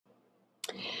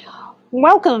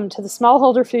Welcome to the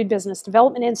Smallholder Food Business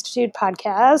Development Institute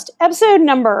podcast, episode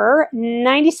number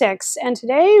 96. And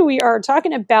today we are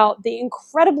talking about the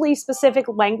incredibly specific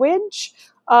language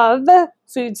of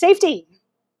food safety.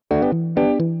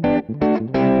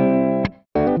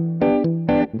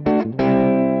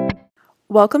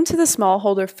 Welcome to the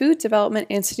Smallholder Food Development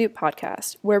Institute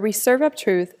podcast, where we serve up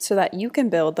truth so that you can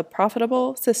build the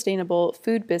profitable, sustainable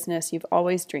food business you've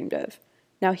always dreamed of.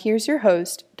 Now here's your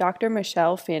host, Dr.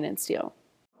 Michelle Pfannenstiel.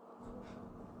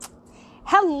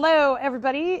 Hello,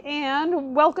 everybody,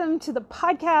 and welcome to the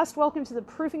podcast. Welcome to the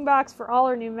Proofing Box for all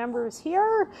our new members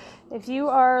here. If you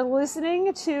are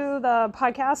listening to the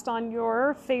podcast on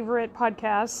your favorite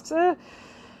podcast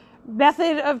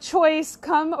method of choice,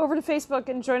 come over to Facebook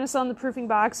and join us on the Proofing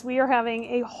Box. We are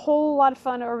having a whole lot of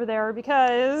fun over there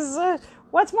because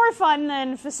what's more fun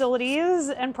than facilities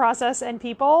and process and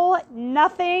people?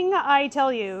 Nothing, I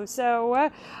tell you.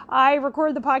 So I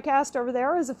record the podcast over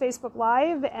there as a Facebook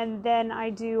Live, and then I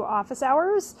do office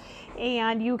hours,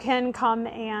 and you can come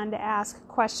and ask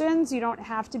questions. You don't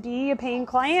have to be a paying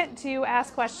client to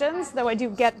ask questions, though I do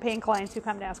get paying clients who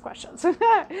come to ask questions.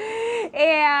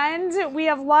 And we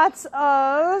have lots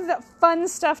of fun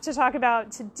stuff to talk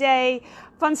about today.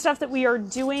 Fun stuff that we are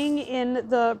doing in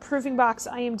the Proofing Box.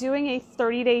 I am doing a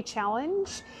 30-day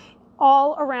challenge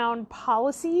all around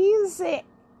policies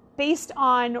based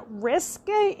on risk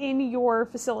in your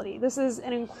facility. This is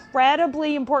an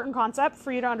incredibly important concept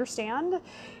for you to understand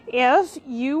if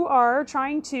you are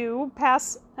trying to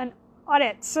pass an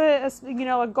audit.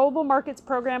 A global markets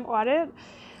program audit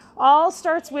all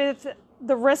starts with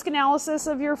the risk analysis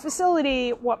of your facility,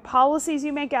 what policies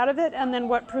you make out of it, and then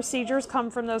what procedures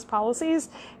come from those policies.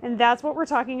 And that's what we're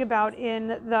talking about in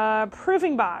the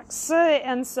Proofing Box.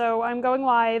 And so I'm going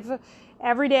live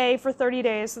every day for 30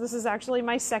 days. So this is actually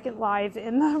my second live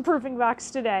in the Proofing Box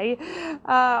today.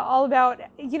 All about,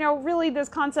 really this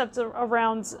concept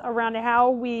around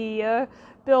how we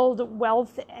build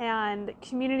wealth and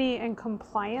community and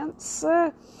compliance,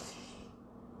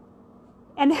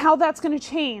 and how that's going to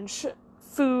change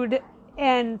food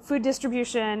and food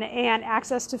distribution and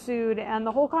access to food and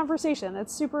the whole conversation.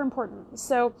 It's super important.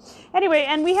 So anyway,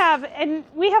 and we have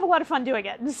a lot of fun doing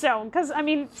it. So, because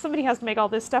somebody has to make all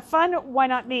this stuff fun. Why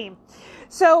not me?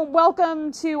 So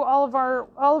welcome to all of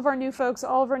our new folks,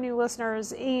 all of our new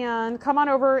listeners, and come on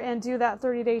over and do that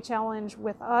 30-day challenge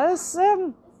with us.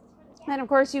 And of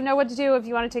course, you know what to do if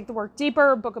you want to take the work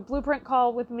deeper, book a blueprint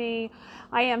call with me.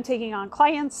 I am taking on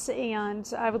clients, and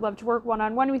I would love to work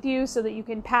one-on-one with you so that you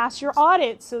can pass your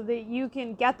audit, so that you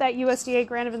can get that USDA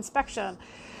grant of inspection,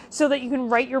 so that you can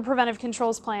write your preventive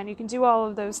controls plan. You can do all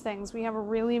of those things. We have a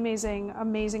really amazing,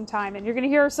 amazing time. And you're going to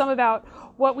hear some about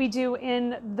what we do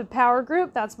in the Power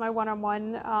Group. That's my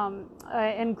one-on-one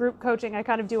and group coaching. I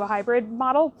kind of do a hybrid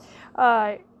model.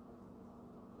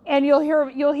 And you'll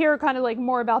hear kind of like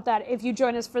more about that if you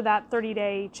join us for that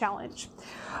 30-day challenge.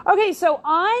 Okay, so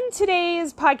on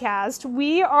today's podcast,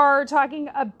 we are talking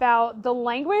about the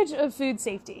language of food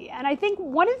safety. And I think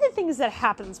one of the things that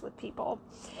happens with people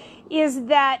is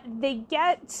that they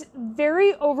get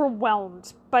very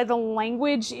overwhelmed by the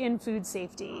language in food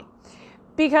safety,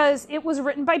 because it was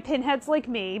written by pinheads like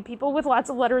me, people with lots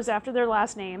of letters after their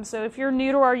last name. So if you're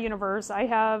new to our universe, I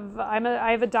have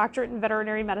a doctorate in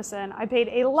veterinary medicine. I paid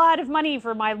a lot of money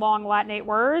for my long Latinate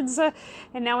words,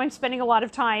 and now I'm spending a lot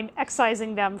of time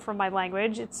excising them from my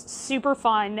language. It's super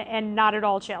fun and not at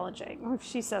all challenging,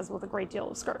 she says with a great deal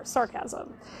of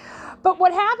sarcasm. But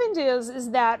what happened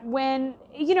is that when,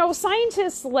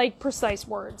 scientists like precise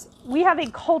words, we have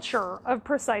a culture of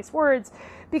precise words,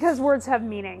 because words have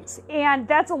meanings. And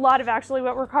that's a lot of actually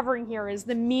what we're covering here is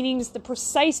the meanings, the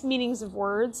precise meanings of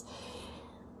words.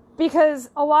 Because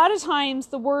a lot of times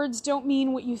the words don't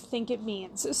mean what you think it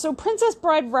means. So Princess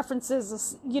Bride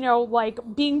references, like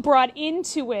being brought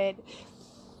into it.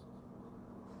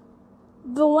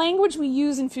 The language we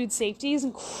use in food safety is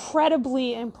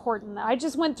incredibly important. I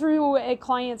just went through a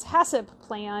client's HACCP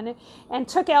plan and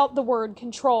took out the word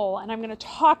control, and I'm going to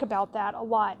talk about that a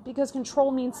lot because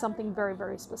control means something very,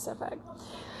 very specific.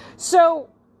 So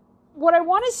what I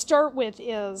want to start with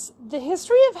is the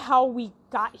history of how we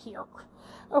got here,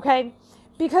 okay?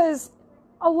 Because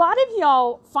a lot of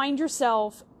y'all find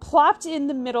yourself plopped in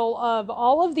the middle of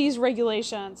all of these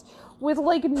regulations with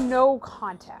like no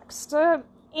context.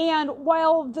 And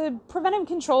while the preventive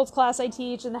controls class I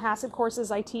teach and the HACCP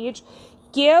courses I teach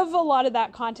give a lot of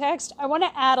that context, I want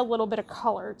to add a little bit of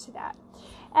color to that.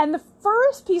 And the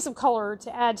first piece of color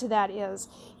to add to that is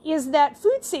that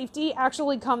food safety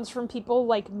actually comes from people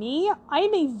like me. I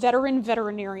am a veteran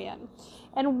veterinarian.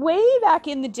 And way back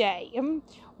in the day,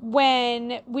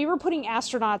 when we were putting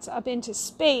astronauts up into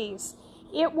space,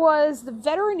 it was the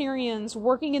veterinarians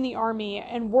working in the Army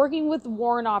and working with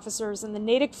warrant officers in the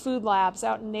Natick Food Labs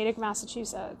out in Natick,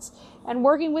 Massachusetts, and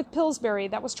working with Pillsbury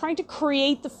that was trying to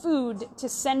create the food to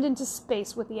send into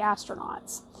space with the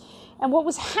astronauts. And what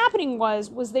was happening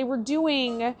was they were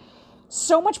doing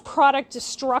so much product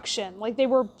destruction, like they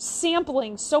were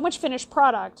sampling so much finished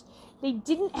product, they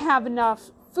didn't have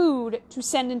enough food to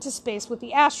send into space with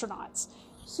the astronauts.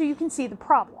 So you can see the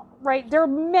problem, right? There are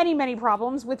many, many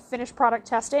problems with finished product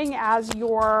testing as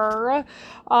your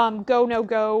go, no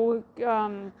go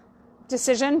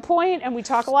decision point. And we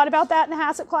talk a lot about that in the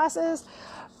HACCP classes.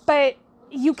 But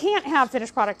you can't have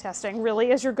finished product testing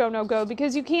really as your go, no go,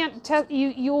 because you can't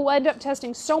you'll end up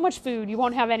testing so much food you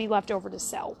won't have any left over to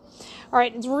sell. All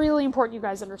right, it's really important you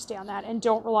guys understand that and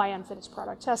don't rely on finished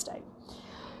product testing.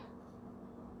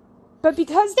 But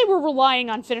because they were relying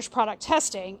on finished product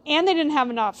testing and they didn't have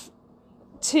enough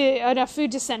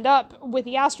food to send up with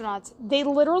the astronauts, they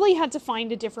literally had to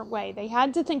find a different way. They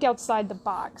had to think outside the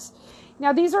box.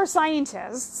 Now, these are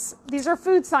scientists. These are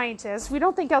food scientists. We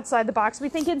don't think outside the box. We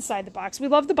think inside the box. We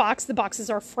love the box. The box is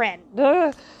our friend.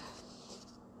 But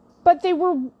they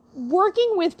were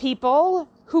working with people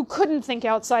who couldn't think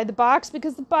outside the box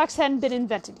because the box hadn't been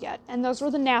invented yet. And those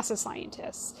were the NASA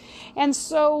scientists. And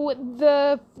so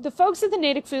the folks at the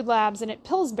Natick Food Labs and at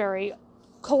Pillsbury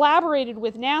collaborated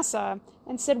with NASA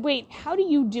and said, wait, how do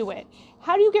you do it?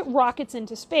 How do you get rockets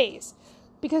into space?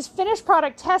 Because finished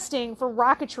product testing for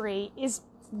rocketry is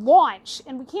launch,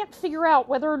 and we can't figure out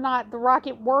whether or not the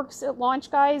rocket works at launch,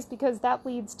 guys, because that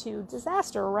leads to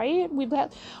disaster, right?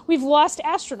 We've lost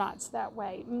astronauts that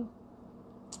way.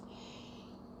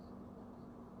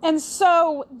 And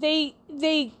so they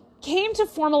came to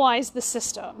formalize the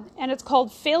system, and it's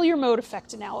called failure mode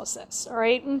effect analysis, all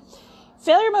right? And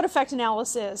failure mode effect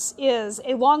analysis is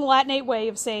a long Latinate way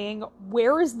of saying,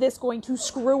 where is this going to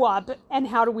screw up, and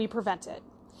how do we prevent it?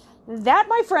 That,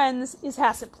 my friends, is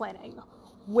HACCP planning.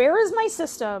 Where is my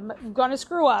system going to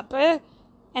screw up,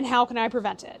 and how can I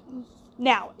prevent it?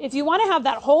 Now, if you want to have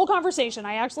that whole conversation,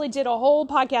 I actually did a whole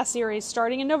podcast series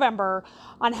starting in November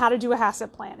on how to do a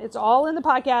HACCP plan. It's all in the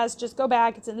podcast. Just go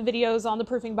back. It's in the videos on the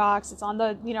Proofing Box. It's on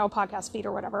the, podcast feed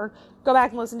or whatever. Go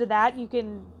back and listen to that. You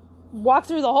can walk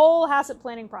through the whole HACCP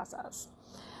planning process.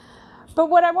 But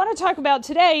what I want to talk about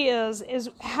today is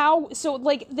how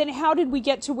did we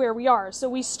get to where we are? So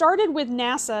we started with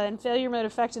NASA and failure mode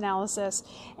effect analysis,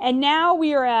 and now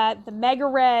we are at the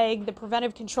MEGA-REG, the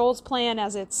Preventive Controls Plan,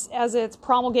 as it's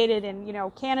promulgated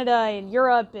in Canada, in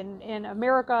Europe, in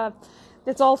America.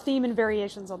 It's all theme and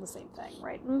variations on the same thing,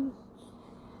 right?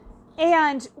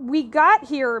 And we got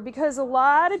here because a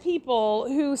lot of people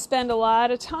who spend a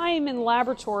lot of time in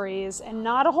laboratories and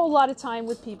not a whole lot of time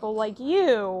with people like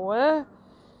you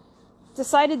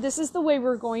decided this is the way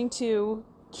we're going to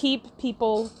keep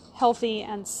people healthy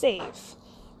and safe.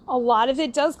 A lot of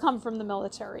it does come from the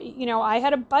military. I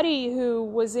had a buddy who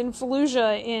was in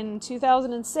Fallujah in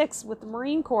 2006 with the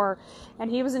Marine Corps,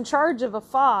 and he was in charge of a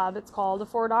FOB, it's called, a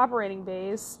Forward Operating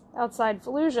Base, outside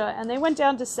Fallujah, and they went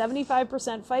down to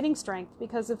 75% fighting strength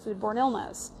because of foodborne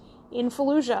illness in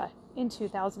Fallujah in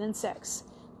 2006.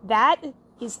 That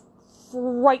is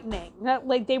frightening.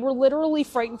 Like, they were literally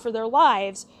frightened for their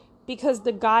lives because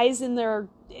the guys in the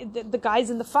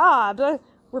FOB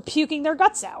were puking their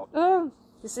guts out.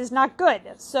 This is not good.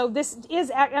 So this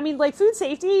is, food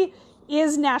safety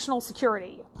is national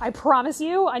security. I promise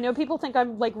you. I know people think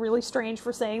I'm really strange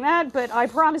for saying that, but I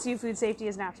promise you food safety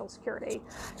is national security.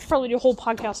 I should probably do a whole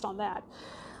podcast on that.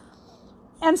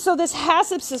 And so this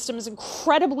HACCP system is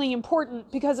incredibly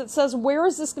important because it says, where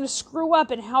is this going to screw up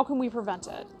and how can we prevent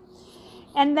it?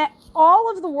 And that all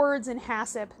of the words in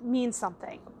HACCP mean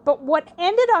something. But what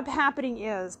ended up happening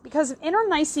is, because of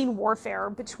internecine warfare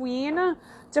between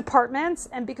departments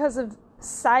and because of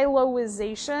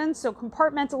siloization, so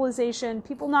compartmentalization,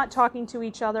 people not talking to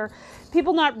each other,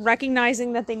 people not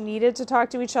recognizing that they needed to talk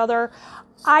to each other,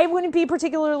 I wouldn't be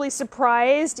particularly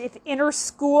surprised if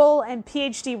inter-school and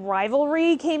PhD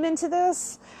rivalry came into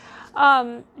this,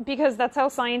 because that's how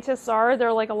scientists are.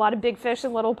 They're like a lot of big fish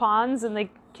in little ponds, and they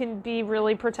can be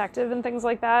really protective and things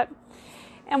like that.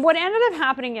 And what ended up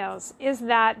happening is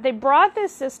that they brought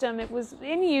this system. It was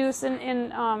in use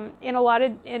in a lot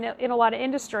of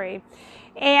industry,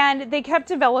 and they kept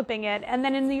developing it. And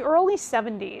then in the early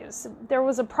 70s, there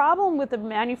was a problem with the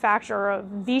manufacturer of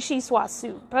Vichyssoise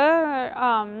soup,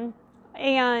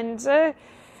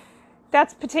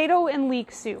 that's potato and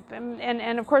leek soup.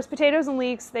 And of course, potatoes and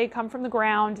leeks, they come from the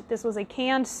ground. This was a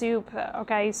canned soup.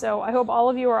 Okay, so I hope all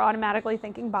of you are automatically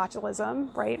thinking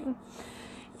botulism, right?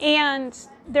 And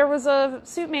there was a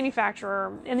soup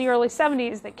manufacturer in the early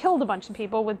 70s that killed a bunch of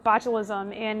people with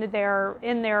botulism in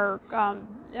their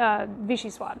Vichy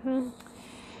swab.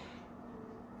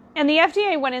 And the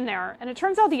FDA went in there, and it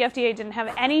turns out the FDA didn't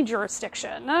have any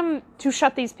jurisdiction to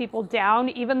shut these people down,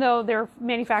 even though their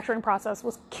manufacturing process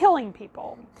was killing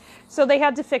people. So they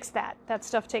had to fix that. That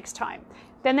stuff takes time.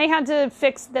 Then they had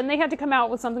to come out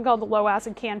with something called the low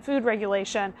acid canned food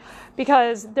regulation,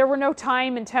 because there were no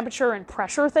time and temperature and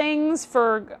pressure things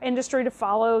for industry to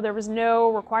follow. There was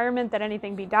no requirement that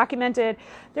anything be documented.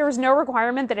 There was no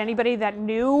requirement that anybody that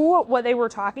knew what they were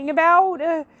talking about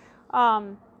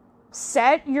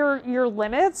set your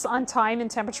limits on time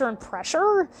and temperature and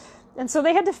pressure. And so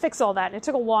they had to fix all that, and it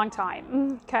took a long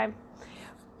time. Okay.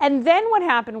 And then what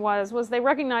happened was they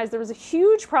recognized there was a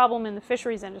huge problem in the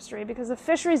fisheries industry, because the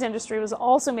fisheries industry was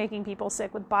also making people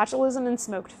sick with botulism and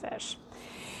smoked fish.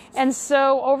 And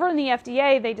so over in the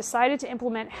FDA, they decided to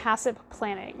implement HACCP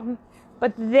planning,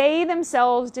 but they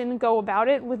themselves didn't go about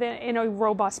it in a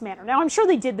robust manner. Now, I'm sure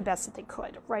they did the best that they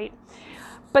could, right?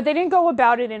 But they didn't go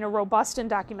about it in a robust and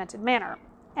documented manner.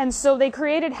 And so they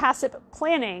created HACCP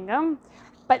planning,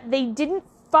 but they didn't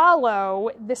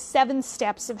follow the 7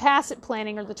 steps of HACCP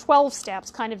planning, or the 12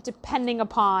 steps, kind of depending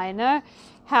upon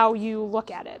how you look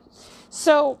at it.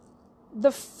 So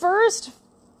the first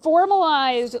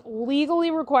formalized,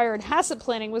 legally required HACCP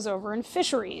planning was over in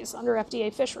fisheries, under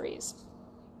FDA fisheries.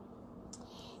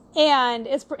 And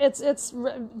it's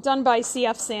done by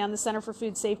CFSAN, the Center for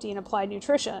Food Safety and Applied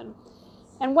Nutrition.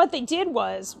 And what they did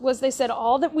was they said,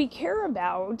 all that we care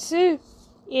about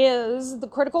is the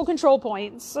critical control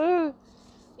points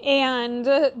and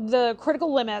the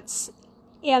critical limits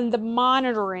and the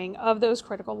monitoring of those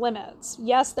critical limits.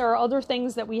 Yes, there are other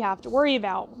things that we have to worry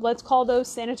about. Let's call those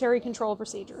sanitary control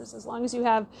procedures. As long as you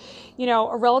have,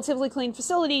 a relatively clean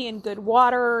facility and good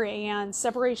water and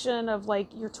separation of like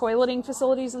your toileting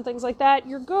facilities and things like that,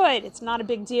 you're good. It's not a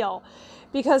big deal.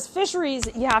 Because fisheries,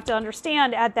 you have to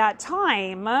understand, at that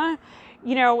time,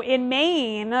 in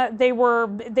Maine, they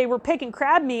were picking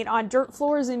crab meat on dirt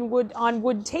floors and on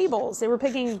wood tables. They were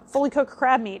picking fully cooked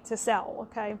crab meat to sell.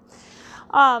 Okay,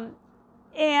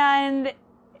 and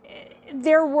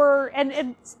there were,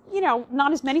 and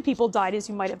not as many people died as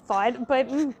you might have thought,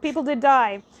 but people did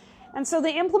die, and so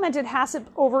they implemented HACCP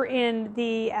over in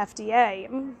the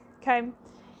FDA. Okay,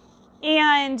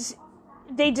 and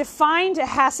they defined a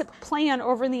HACCP plan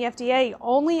over in the FDA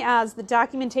only as the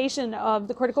documentation of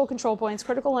the critical control points,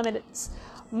 critical limits,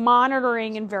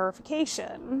 monitoring, and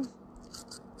verification.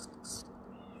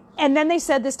 And then they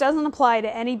said this doesn't apply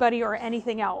to anybody or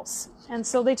anything else. And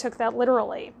so they took that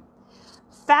literally.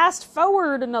 Fast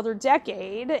forward another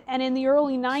decade, and in the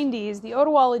early 90s, the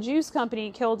Odawalla Juice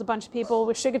Company killed a bunch of people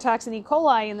with Shiga toxin E.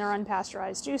 coli in their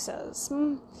unpasteurized juices.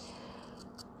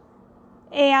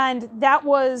 And that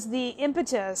was the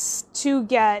impetus to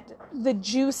get the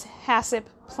juice HACCP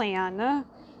plan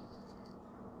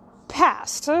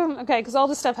passed. Okay, because all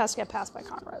this stuff has to get passed by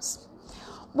Congress.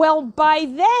 Well, by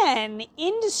then,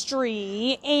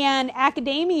 industry and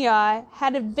academia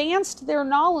had advanced their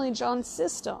knowledge on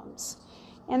systems.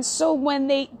 And so when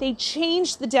they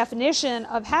changed the definition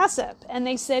of HACCP, and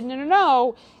they said,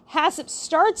 no, HACCP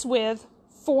starts with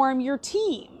form your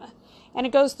team. And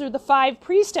it goes through the 5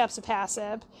 pre-steps of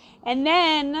HACCP. And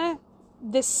then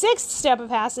the 6th step of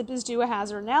HACCP is do a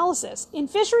hazard analysis. In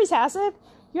fisheries HACCP,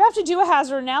 you have to do a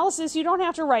hazard analysis. You don't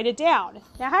have to write it down.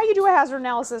 Now, how you do a hazard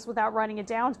analysis without writing it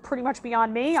down is pretty much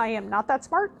beyond me. I am not that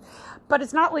smart. But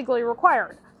it's not legally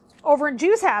required. Over in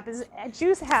juice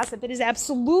HACCP, it is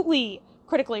absolutely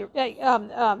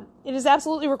it is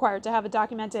absolutely required to have a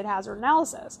documented hazard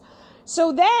analysis.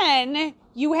 So then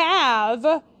you have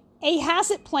a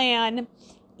HACCP plan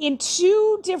in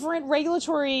 2 different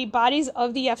regulatory bodies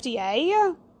of the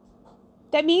FDA.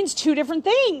 That means 2 different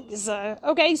things.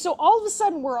 Okay, so all of a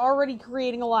sudden we're already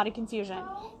creating a lot of confusion.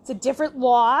 It's a different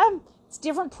law. It's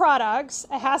different products.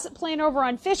 A HACCP plan over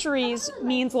on fisheries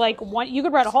means you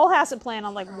could write a whole HACCP plan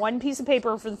on 1 piece of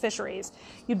paper for the fisheries.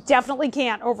 You definitely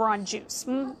can't over on juice.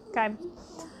 Okay.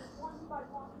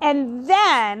 And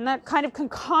then, kind of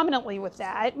concomitantly with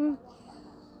that,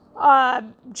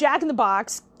 Jack in the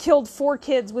Box killed 4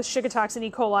 kids with Shiga toxin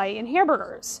E. coli in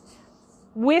hamburgers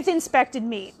with inspected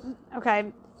meat.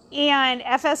 Okay. And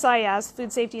FSIS,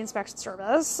 Food Safety Inspection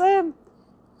Service,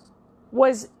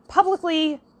 was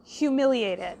publicly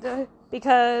humiliated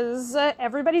because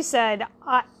everybody said,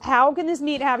 how can this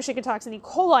meat have Shiga toxin E.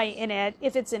 coli in it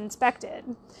if it's inspected?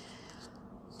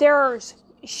 There's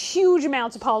huge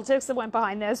amounts of politics that went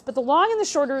behind this, but the long and the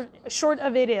short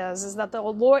of it is that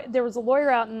there was a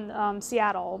lawyer out in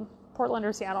Seattle, Portland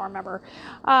or Seattle, I remember,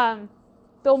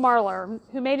 Bill Marler,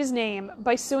 who made his name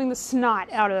by suing the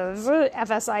snot out of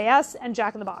FSIS and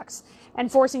Jack in the Box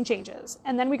and forcing changes.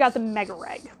 And then we got the mega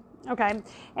reg, okay,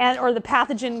 or the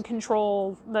pathogen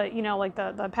control, the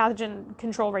pathogen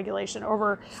control regulation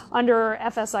under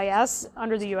FSIS,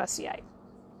 under the USDA.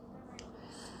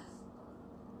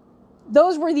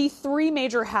 Those were the three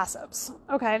major HACCPs,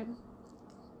 okay?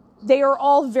 They are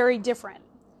all very different.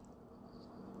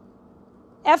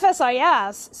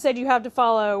 FSIS said you have to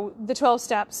follow the 12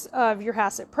 steps of your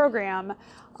HACCP program,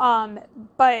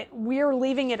 but we're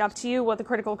leaving it up to you what the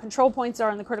critical control points are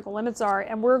and the critical limits are,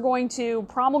 and we're going to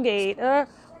promulgate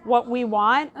what we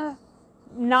want,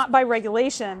 not by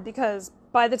regulation, because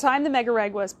by the time the mega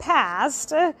reg was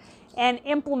passed and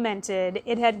implemented,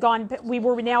 we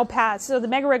were now past, so the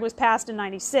mega reg was passed in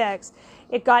 96,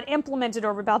 it got implemented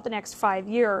over about the next 5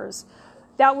 years.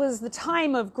 That was the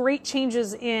time of great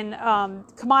changes in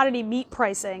commodity meat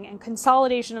pricing and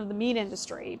consolidation of the meat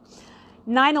industry.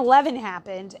 9/11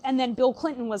 happened, and then Bill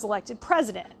Clinton was elected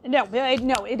president.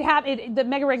 The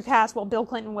mega reg passed while Bill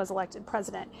Clinton was elected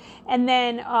president, and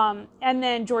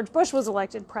then George Bush was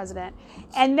elected president,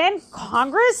 and then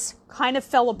Congress kind of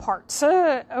fell apart.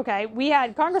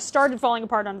 Okay, Congress started falling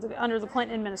apart under the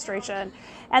Clinton administration,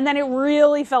 and then it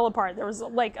really fell apart. There was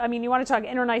you want to talk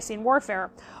internecine warfare.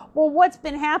 Well, what's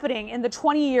been happening in the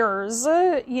 20 years,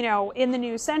 in the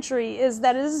new century is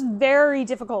that it is very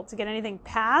difficult to get anything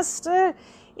passed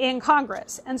in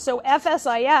Congress. And so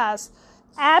FSIS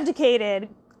abdicated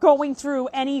going through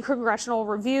any congressional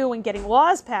review and getting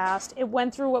laws passed. It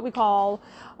went through what we call,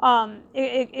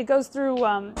 it goes through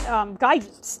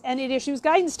guidance, and it issues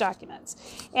guidance documents.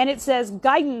 And it says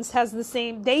guidance has the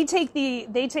same, they take the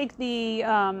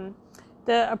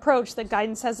approach that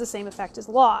guidance has the same effect as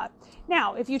law.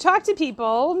 Now, if you talk to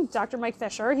people, Dr. Mike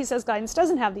Fisher, he says guidance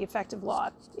doesn't have the effect of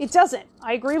law. It doesn't.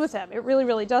 I agree with him. It really,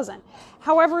 really doesn't.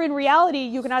 However, in reality,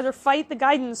 you can either fight the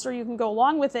guidance or you can go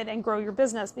along with it and grow your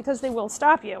business, because they will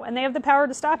stop you, and they have the power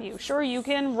to stop you. Sure, you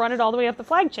can run it all the way up the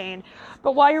flag chain,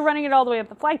 but while you're running it all the way up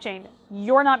the flag chain,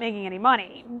 you're not making any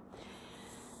money.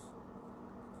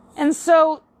 And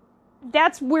so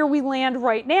that's where we land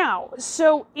right now.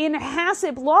 So in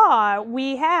HACCP law,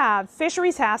 we have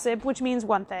fisheries HACCP, which means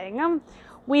one thing.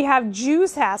 We have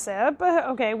juice HACCP,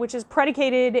 okay, which is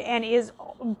predicated and is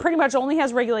pretty much only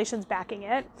has regulations backing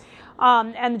it,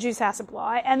 and the juice HACCP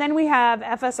law. And then we have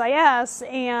FSIS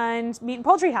and meat and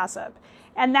poultry HACCP.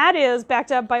 And that is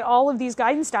backed up by all of these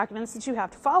guidance documents that you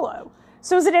have to follow.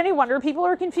 So is it any wonder people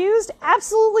are confused?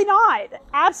 Absolutely not.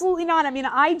 Absolutely not. I mean,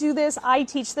 I do this, I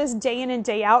teach this day in and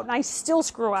day out, and I still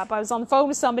screw up. I was on the phone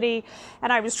with somebody,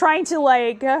 and I was trying to,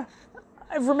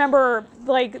 remember,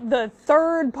 the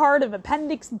third part of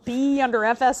Appendix B under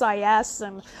FSIS,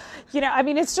 and,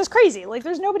 it's just crazy.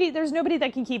 There's nobody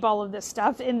that can keep all of this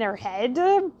stuff in their head,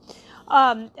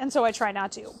 and so I try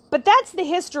not to. But that's the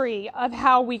history of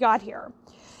how we got here.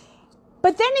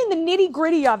 But then in the nitty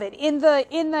gritty of it,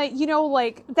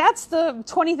 that's the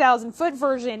 20,000 foot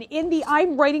version. In the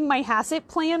I'm writing my HACCP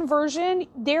plan version,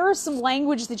 there is some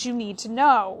language that you need to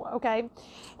know, okay?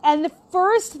 And the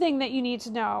first thing that you need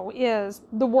to know is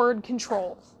the word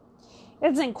control.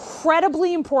 It's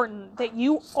incredibly important that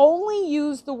you only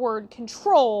use the word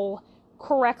control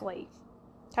correctly,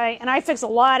 okay? And I fix a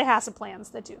lot of HACCP plans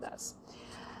that do this.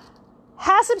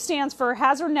 HACCP stands for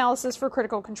Hazard Analysis for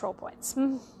Critical Control Points.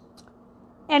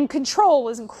 And control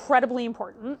is incredibly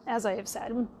important, as I have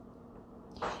said.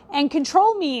 And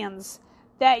control means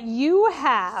that you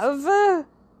have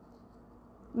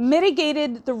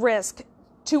mitigated the risk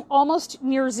to almost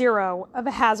near zero of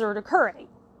a hazard occurring.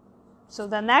 So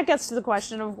then that gets to the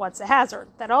question of what's a hazard.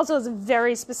 That also has a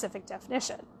very specific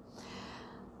definition.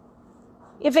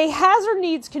 If a hazard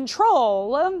needs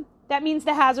control, that means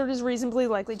the hazard is reasonably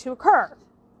likely to occur.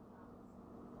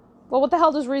 Well, what the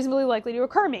hell does reasonably likely to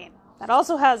occur mean? That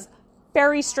also has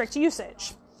very strict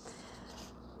usage.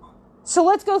 So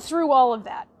let's go through all of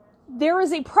that. There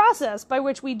is a process by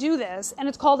which we do this, and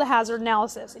it's called a hazard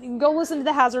analysis. And you can go listen to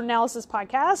the hazard analysis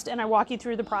podcast, and I walk you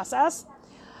through the process.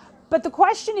 But the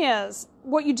question is,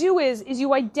 what you do is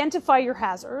you identify your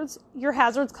hazards. Your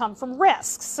hazards come from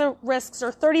risks. So risks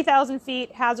are 30,000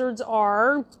 feet. Hazards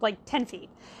are 10 feet.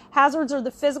 Hazards are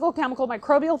the physical, chemical,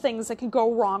 microbial things that can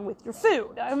go wrong with your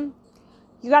food.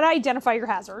 You got to identify your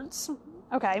hazards,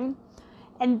 okay?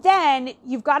 And then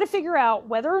you've got to figure out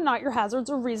whether or not your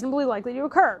hazards are reasonably likely to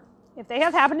occur. If they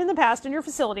have happened in the past in your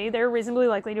facility, they're reasonably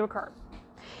likely to occur.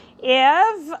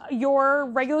 If your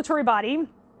regulatory body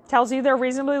tells you they're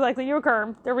reasonably likely to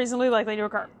occur, they're reasonably likely to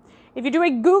occur. If you do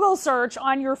a Google search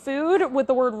on your food with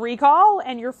the word recall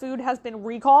and your food has been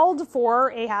recalled for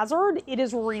a hazard, it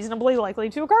is reasonably likely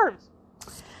to occur.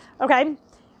 Okay?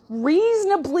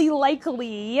 Reasonably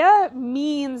likely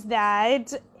means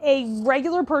that a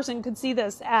regular person could see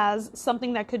this as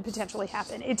something that could potentially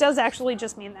happen. It does actually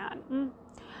just mean that.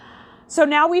 So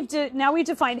now we've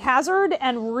defined hazard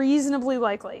and reasonably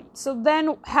likely. So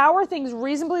then how are things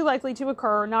reasonably likely to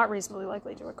occur, not reasonably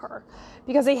likely to occur?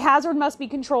 Because a hazard must be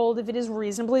controlled if it is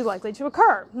reasonably likely to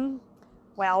occur.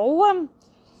 Well,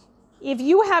 if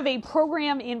you have a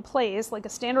program in place, like a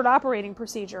standard operating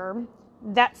procedure,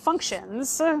 that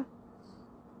functions,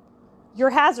 your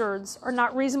hazards are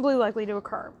not reasonably likely to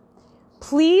occur.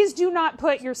 Please do not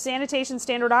put your sanitation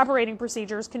standard operating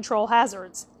procedures control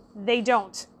hazards. They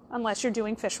don't, unless you're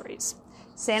doing fisheries.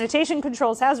 Sanitation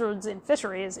controls hazards in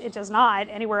fisheries. It does not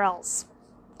anywhere else.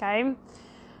 Okay?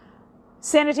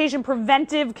 Sanitation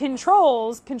preventive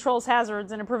controls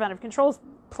hazards in a preventive controls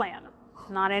plan.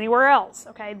 Not anywhere else.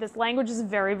 Okay? This language is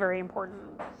very, very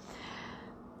important.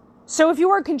 So if you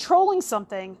are controlling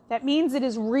something, that means it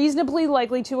is reasonably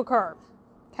likely to occur.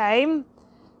 Okay?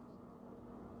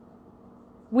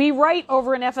 We write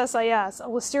over in FSIS a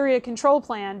listeria control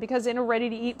plan because in a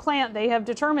ready-to-eat plant, they have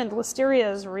determined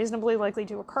listeria is reasonably likely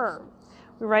to occur.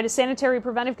 We write a sanitary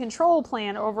preventive control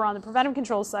plan over on the preventive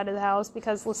control side of the house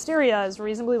because listeria is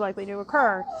reasonably likely to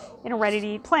occur in a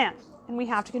ready-to-eat plant, and we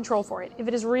have to control for it. If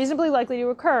it is reasonably likely to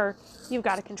occur, you've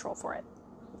got to control for it.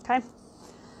 Okay?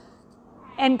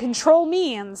 And control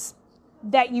means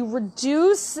that you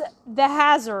reduce the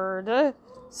hazard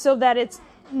so that it's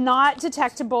not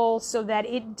detectable, so that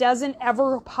it doesn't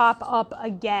ever pop up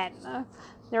again.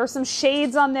 There are some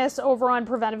shades on this over on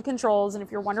preventive controls, and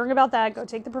if you're wondering about that, go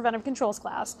take the preventive controls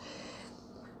class.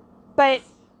 But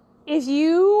if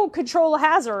you control a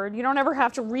hazard, you don't ever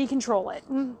have to re-control it.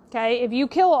 Okay? If you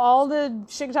kill all the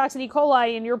Shiga toxin E.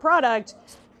 coli in your product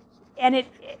and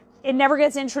it never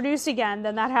gets introduced again,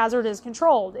 then that hazard is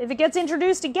controlled. If it gets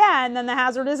introduced again, then the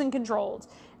hazard isn't controlled.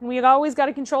 And we've always got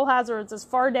to control hazards as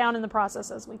far down in the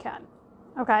process as we can.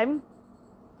 Okay?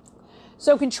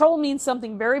 So control means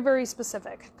something very, very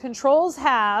specific. Controls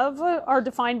are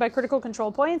defined by critical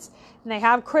control points, and they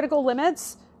have critical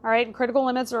limits. All right? And critical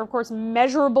limits are, of course,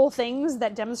 measurable things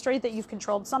that demonstrate that you've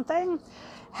controlled something.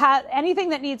 Anything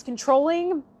that needs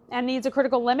controlling and needs a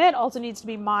critical limit also needs to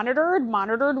be monitored.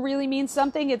 Monitored really means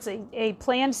something. It's a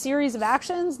planned series of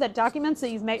actions that documents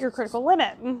that you've met your critical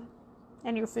limit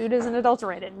and your food isn't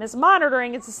adulterated.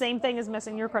 Mismonitoring, it's the same thing as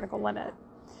missing your critical limit.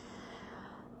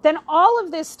 Then all of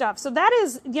this stuff, so that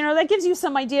is, that gives you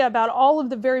some idea about all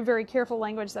of the very, very careful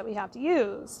language that we have to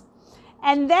use.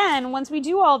 And then once we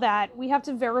do all that, we have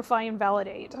to verify and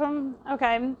validate.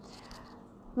 Okay.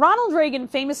 Ronald Reagan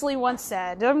famously once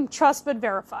said, trust but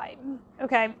verify.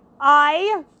 Okay,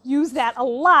 I use that a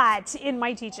lot in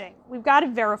my teaching. We've got to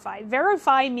verify.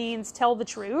 Verify means tell the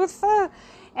truth.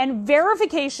 And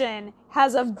verification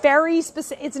has a very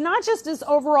specific, it's not just as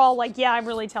overall like, yeah, I'm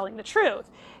really telling the truth.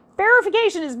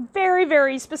 Verification is very,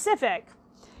 very specific.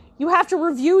 You have to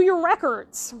review your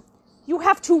records. You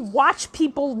have to watch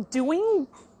people doing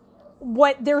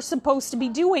what they're supposed to be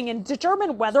doing and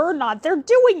determine whether or not they're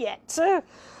doing it.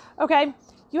 Okay?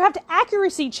 You have to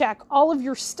accuracy check all of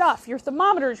your stuff, your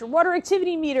thermometers, your water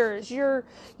activity meters, your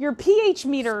pH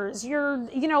meters,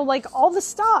 all the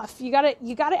stuff. You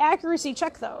gotta accuracy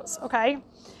check those, okay?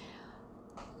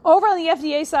 Over on the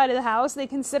FDA side of the house, they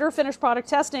consider finished product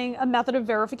testing a method of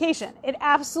verification. It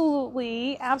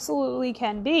absolutely, absolutely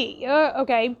can be,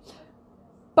 okay?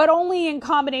 But only in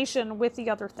combination with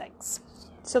the other things.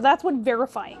 So that's what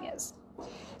verifying is.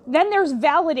 Then there's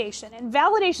validation, and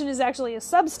validation is actually a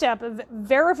substep of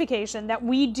verification that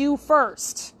we do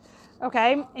first,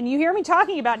 okay? And you hear me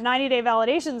talking about 90-day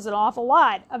validations an awful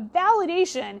lot. A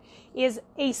validation is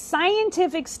a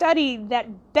scientific study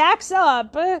that backs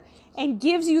up and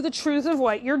gives you the truth of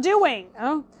what you're doing.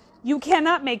 You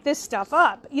cannot make this stuff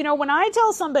up. When I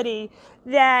tell somebody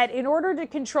that in order to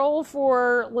control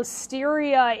for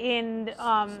listeria in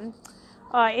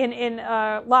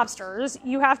lobsters,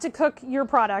 you have to cook your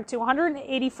product to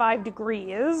 185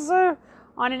 degrees on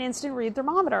an instant read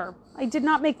thermometer. I did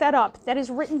not make that up. That is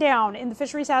written down in the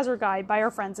Fisheries Hazard Guide by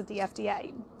our friends at the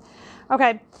FDA.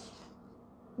 Okay.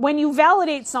 When you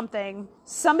validate something,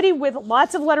 somebody with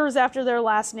lots of letters after their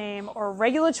last name or a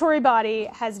regulatory body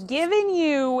has given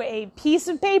you a piece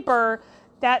of paper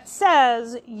that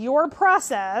says your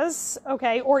process,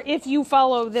 okay, or if you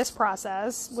follow this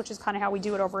process, which is kind of how we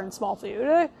do it over in small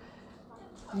food,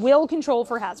 will control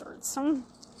for hazards.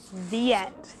 The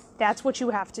end. That's what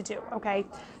you have to do, okay?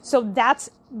 So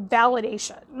that's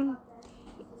validation.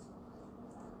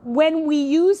 When we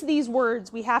use these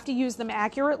words, we have to use them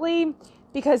accurately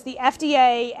because the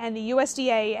FDA and the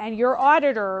USDA and your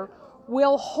auditor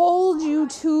will hold you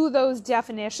to those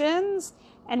definitions,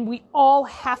 and we all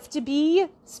have to be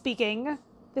speaking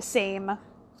the same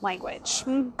language.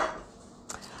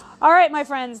 All right, my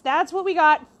friends, that's what we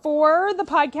got for the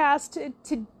podcast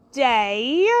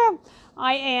today.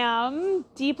 I am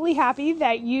deeply happy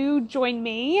that you joined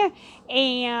me,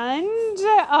 and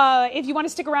if you want to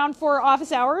stick around for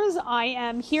office hours, I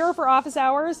am here for office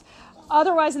hours.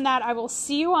 Otherwise than that, I will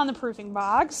see you on the proofing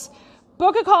box.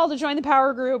 Book a call to join the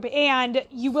power group, and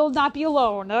you will not be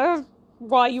alone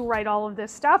while you write all of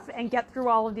this stuff and get through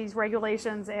all of these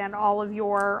regulations and all of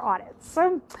your audits.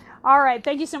 So, all right,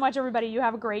 thank you so much, everybody. You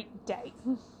have a great day.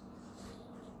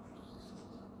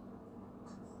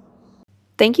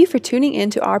 Thank you for tuning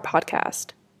in to our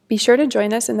podcast. Be sure to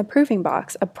join us in the Proofing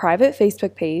Box, a private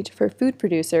Facebook page for food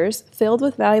producers filled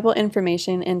with valuable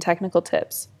information and technical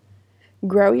tips.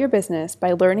 Grow your business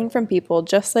by learning from people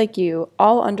just like you,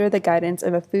 all under the guidance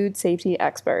of a food safety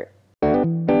expert.